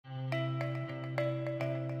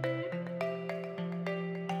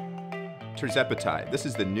Tirzepatide. This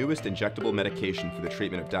is the newest injectable medication for the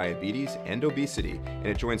treatment of diabetes and obesity, and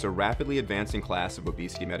it joins a rapidly advancing class of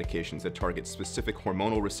obesity medications that target specific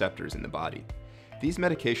hormonal receptors in the body. These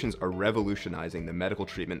medications are revolutionizing the medical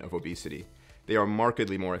treatment of obesity. They are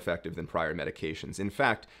markedly more effective than prior medications. In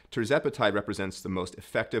fact, Terzepatide represents the most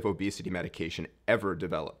effective obesity medication ever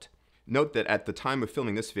developed. Note that at the time of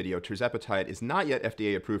filming this video, Terzepatide is not yet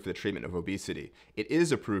FDA approved for the treatment of obesity. It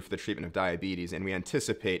is approved for the treatment of diabetes, and we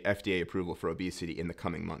anticipate FDA approval for obesity in the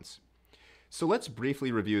coming months. So let's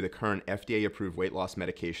briefly review the current FDA-approved weight loss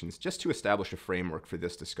medications just to establish a framework for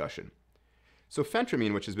this discussion. So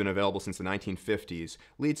phentermine, which has been available since the 1950s,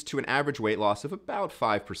 leads to an average weight loss of about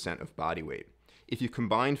 5% of body weight. If you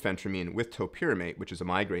combine phentermine with topiramate, which is a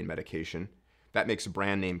migraine medication, that makes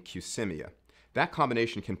brand name Qsymia. That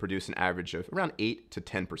combination can produce an average of around 8 to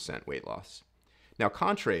 10% weight loss. Now,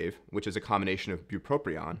 Contrave, which is a combination of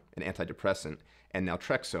bupropion, an antidepressant, and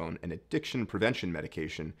naltrexone, an addiction prevention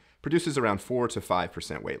medication, produces around 4 to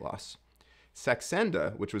 5% weight loss.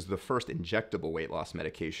 Saxenda, which was the first injectable weight loss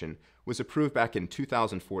medication, was approved back in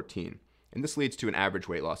 2014, and this leads to an average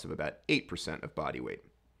weight loss of about 8% of body weight.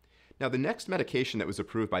 Now, the next medication that was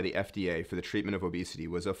approved by the FDA for the treatment of obesity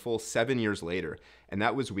was a full 7 years later, and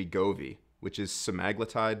that was Wegovy, which is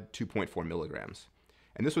semaglutide 2.4 milligrams.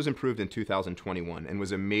 And this was improved in 2021 and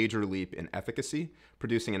was a major leap in efficacy,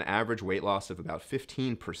 producing an average weight loss of about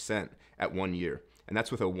 15% at 1 year, and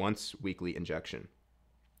that's with a once-weekly injection.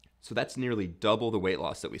 So that's nearly double the weight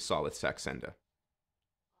loss that we saw with Saxenda.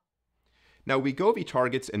 Now, Wegovy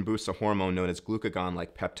targets and boosts a hormone known as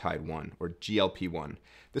glucagon-like peptide 1, or GLP-1.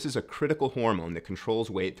 This is a critical hormone that controls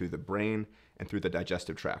weight through the brain and through the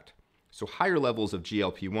digestive tract. So higher levels of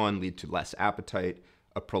GLP-1 lead to less appetite,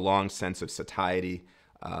 a prolonged sense of satiety,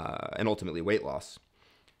 and ultimately weight loss.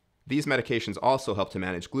 These medications also help to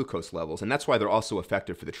manage glucose levels, and that's why they're also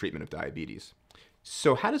effective for the treatment of diabetes.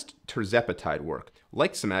 So how does Terzepatide work?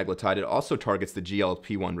 Like semaglutide, it also targets the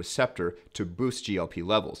GLP-1 receptor to boost GLP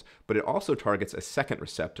levels, but it also targets a second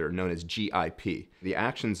receptor known as GIP. The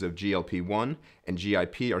actions of GLP-1 and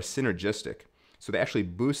GIP are synergistic, so they actually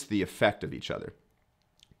boost the effect of each other.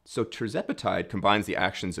 So Terzepatide combines the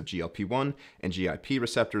actions of GLP-1 and GIP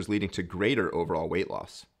receptors, leading to greater overall weight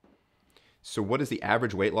loss. So what is the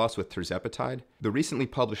average weight loss with Terzepatide? The recently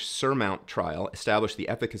published SURMOUNT trial established the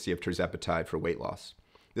efficacy of Terzepatide for weight loss.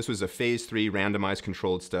 This was a phase 3 randomized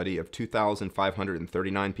controlled study of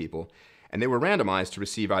 2,539 people, and they were randomized to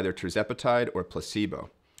receive either Terzepatide or placebo.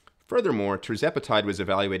 Furthermore, Terzepatide was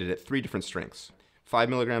evaluated at 3 different strengths: 5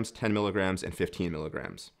 milligrams, 10 milligrams, and 15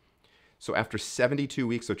 milligrams. So after 72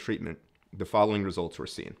 weeks of treatment, the following results were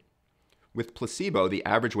seen. With placebo, the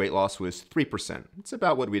average weight loss was 3%. It's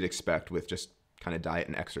about what we'd expect with just kind of diet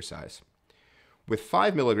and exercise. With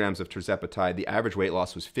 5 milligrams of Terzepatide, the average weight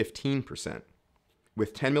loss was 15%.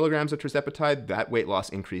 With 10 milligrams of Terzepatide, that weight loss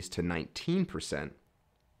increased to 19%.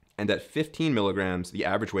 And at 15 milligrams, the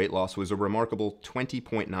average weight loss was a remarkable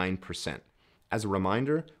 20.9%. As a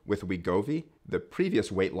reminder, with Wegovy, the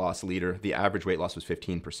previous weight loss leader, the average weight loss was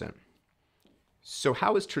 15%. So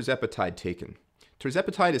how is Terzepatide taken?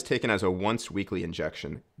 Terzepatide is taken as a once-weekly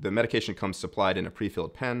injection. The medication comes supplied in a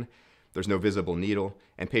pre-filled pen, there's no visible needle,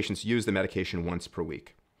 and patients use the medication once per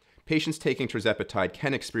week. Patients taking Terzepatide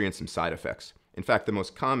can experience some side effects. In fact, the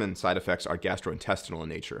most common side effects are gastrointestinal in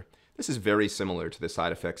nature. This is very similar to the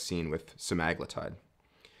side effects seen with semaglutide.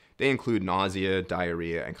 They include nausea,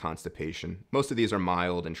 diarrhea, and constipation. Most of these are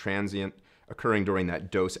mild and transient, occurring during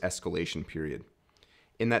that dose escalation period.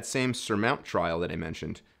 In that same SURMOUNT trial that I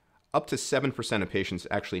mentioned, up to 7% of patients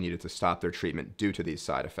actually needed to stop their treatment due to these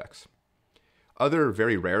side effects. Other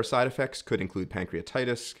very rare side effects could include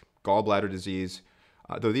pancreatitis, gallbladder disease,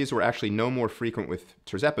 though these were actually no more frequent with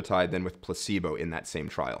Terzepatide than with placebo in that same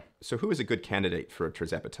trial. So who is a good candidate for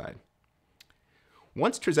Terzepatide?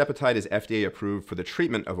 Once Terzepatide is FDA approved for the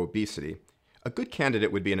treatment of obesity, a good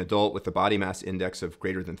candidate would be an adult with a body mass index of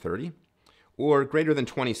greater than 30, or greater than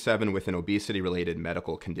 27 with an obesity-related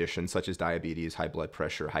medical condition such as diabetes, high blood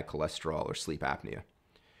pressure, high cholesterol, or sleep apnea.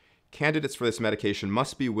 Candidates for this medication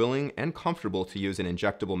must be willing and comfortable to use an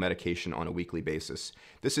injectable medication on a weekly basis.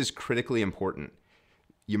 This is critically important.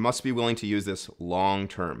 You must be willing to use this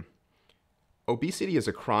long-term. Obesity is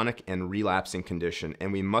a chronic and relapsing condition,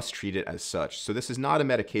 and we must treat it as such. So this is not a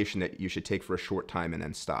medication that you should take for a short time and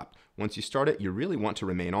then stop. Once you start it, you really want to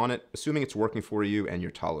remain on it, assuming it's working for you and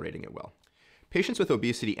you're tolerating it well. Patients with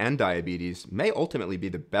obesity and diabetes may ultimately be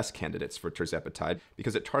the best candidates for Terzepatide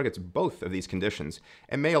because it targets both of these conditions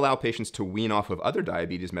and may allow patients to wean off of other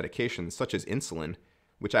diabetes medications such as insulin,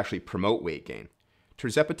 which actually promote weight gain.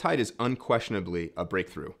 Terzepatide is unquestionably a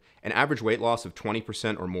breakthrough. An average weight loss of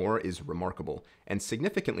 20% or more is remarkable, and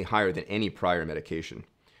significantly higher than any prior medication.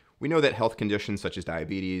 We know that health conditions such as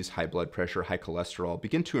diabetes, high blood pressure, high cholesterol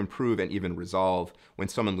begin to improve and even resolve when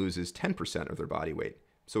someone loses 10% of their body weight.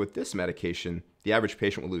 So with this medication, the average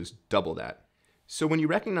patient will lose double that. So when you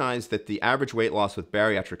recognize that the average weight loss with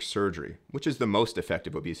bariatric surgery, which is the most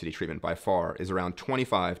effective obesity treatment by far, is around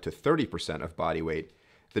 25 to 30% of body weight,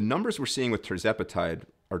 the numbers we're seeing with Terzepatide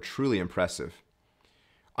are truly impressive.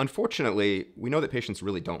 Unfortunately, we know that patients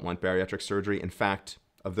really don't want bariatric surgery. In fact,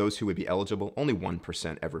 of those who would be eligible, only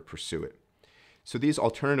 1% ever pursue it. So these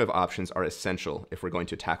alternative options are essential if we're going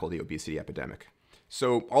to tackle the obesity epidemic.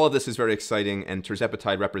 So all of this is very exciting, and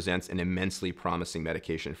Terzepatide represents an immensely promising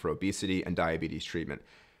medication for obesity and diabetes treatment.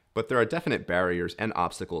 But there are definite barriers and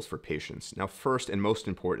obstacles for patients. Now, first and most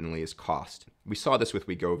importantly is cost. We saw this with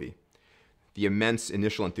Wegovy. The immense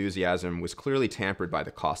initial enthusiasm was clearly tempered by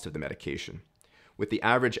the cost of the medication. With the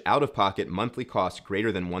average out-of-pocket monthly cost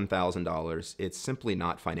greater than $1,000, it's simply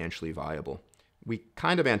not financially viable. We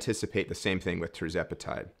kind of anticipate the same thing with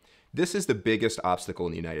Terzepatide. This is the biggest obstacle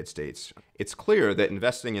in the United States. It's clear that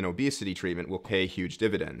investing in obesity treatment will pay huge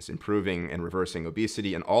dividends, improving and reversing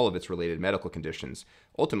obesity and all of its related medical conditions.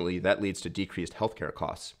 Ultimately, that leads to decreased healthcare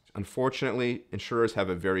costs. Unfortunately, insurers have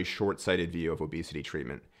a very short-sighted view of obesity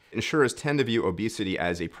treatment. Insurers tend to view obesity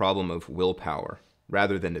as a problem of willpower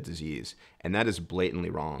rather than a disease, and that is blatantly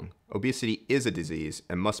wrong. Obesity is a disease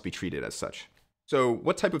and must be treated as such. So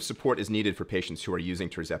what type of support is needed for patients who are using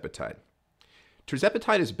Terzepatide?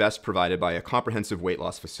 Terzepatide is best provided by a comprehensive weight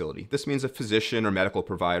loss facility. This means a physician or medical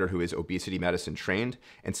provider who is obesity medicine trained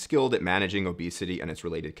and skilled at managing obesity and its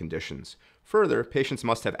related conditions. Further, patients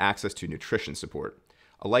must have access to nutrition support.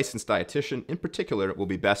 A licensed dietitian, in particular, will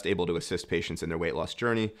be best able to assist patients in their weight loss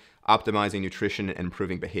journey, optimizing nutrition and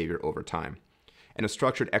improving behavior over time. And a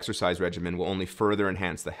structured exercise regimen will only further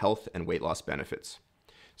enhance the health and weight loss benefits.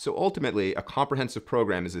 So ultimately, a comprehensive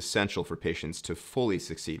program is essential for patients to fully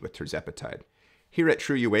succeed with Terzepatide. Here at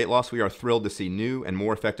TrueU Weight Loss, we are thrilled to see new and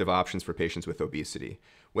more effective options for patients with obesity.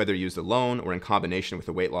 Whether used alone or in combination with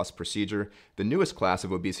a weight loss procedure, the newest class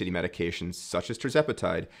of obesity medications, such as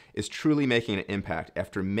Terzepatide, is truly making an impact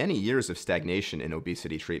after many years of stagnation in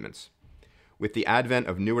obesity treatments. With the advent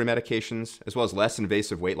of newer medications, as well as less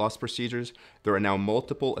invasive weight loss procedures, there are now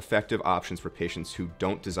multiple effective options for patients who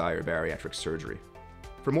don't desire bariatric surgery.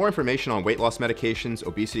 For more information on weight loss medications,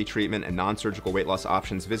 obesity treatment, and non-surgical weight loss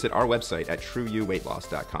options, visit our website at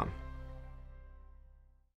trueuweightloss.com.